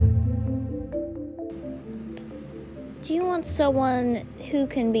Do you want someone who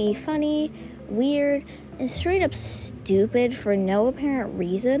can be funny, weird, and straight up stupid for no apparent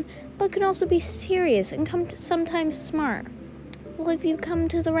reason, but can also be serious and sometimes smart? Well, if you come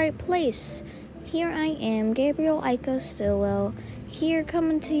to the right place, here I am, Gabriel Aiko Stillwell, here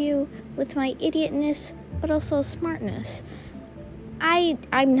coming to you with my idiotness, but also smartness.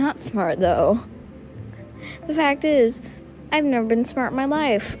 I'm not smart, though. The fact is, I've never been smart in my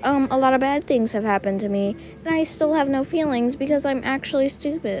life. A lot of bad things have happened to me, and I still have no feelings because I'm actually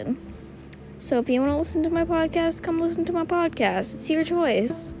stupid. So if you want to listen to my podcast, come listen to my podcast. It's your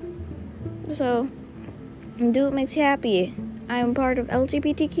choice. So, do what makes you happy. I am part of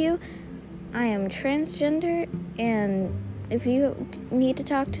LGBTQ. I am transgender, and if you need to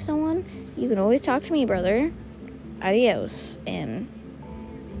talk to someone, you can always talk to me, brother. Adios, and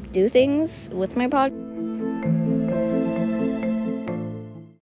do things with my podcast.